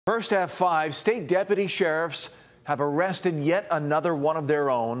First F5, state deputy sheriffs have arrested yet another one of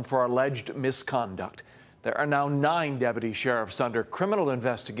their own for alleged misconduct. There are now 9 deputy sheriffs under criminal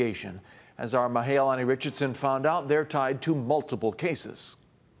investigation. As our Mahealani Richardson found out, they're tied to multiple cases.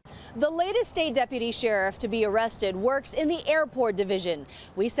 The latest state deputy sheriff to be arrested works in the airport division.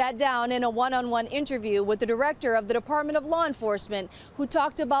 We sat down in a one-on-one interview with the director of the Department of Law Enforcement, who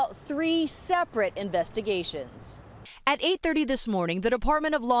talked about 3 separate investigations. At 8:30 this morning, the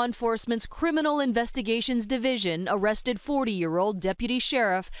Department of Law Enforcement's Criminal Investigations Division arrested 40-year-old Deputy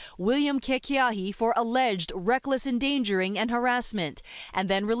Sheriff William Kekiahi for alleged reckless endangering and harassment, and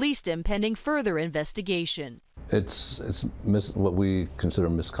then released him pending further investigation. It's what we consider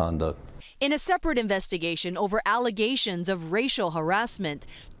misconduct. In a separate investigation over allegations of racial harassment,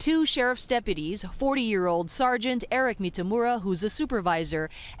 2 sheriff's deputies, 40-year-old Sergeant Eric Mitamura, who's a supervisor,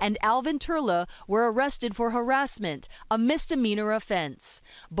 and Alvin Turla, were arrested for harassment, a misdemeanor offense.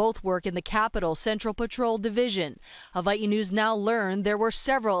 Both work in the Capital Central Patrol Division. Hawaii News Now learned there were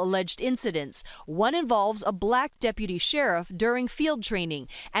several alleged incidents. One involves a black deputy sheriff during field training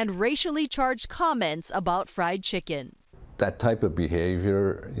and racially charged comments about fried chicken. That type of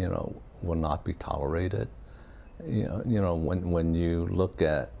behavior, will not be tolerated. When you look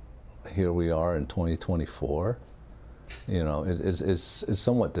at here we are in 2024, it's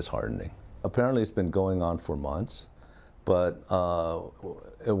somewhat disheartening. Apparently it's been going on for months, but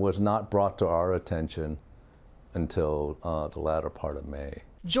it was not brought to our attention until the latter part of May.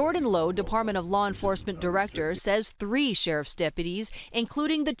 Jordan Lowe, Department of Law Enforcement Director, says 3 sheriff's deputies,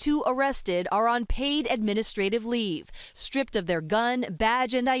 including the 2 arrested, are on paid administrative leave, stripped of their gun,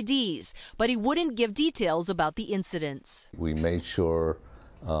 badge, and IDs, but he wouldn't give details about the incidents. We made sure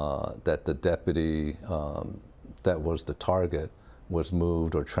that the deputy that was the target was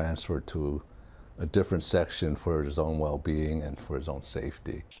moved or transferred to a different section for his own well-being and for his own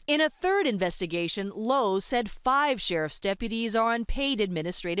safety. In a third investigation, Lowe said 5 sheriff's deputies are on paid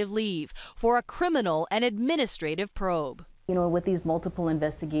administrative leave for a criminal and administrative probe. With these multiple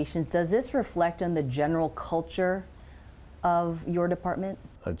investigations, does this reflect on the general culture of your department?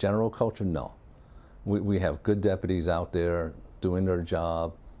 A general culture, no. We have good deputies out there doing their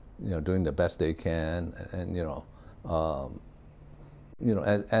job, doing the best they can, and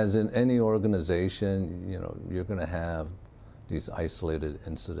as in any organization, you're going to have these isolated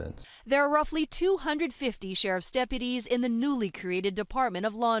incidents. There are roughly 250 sheriff's deputies in the newly created Department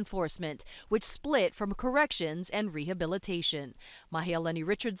of Law Enforcement, which split from corrections and rehabilitation. Mahealani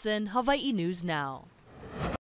Richardson, Hawaii News Now.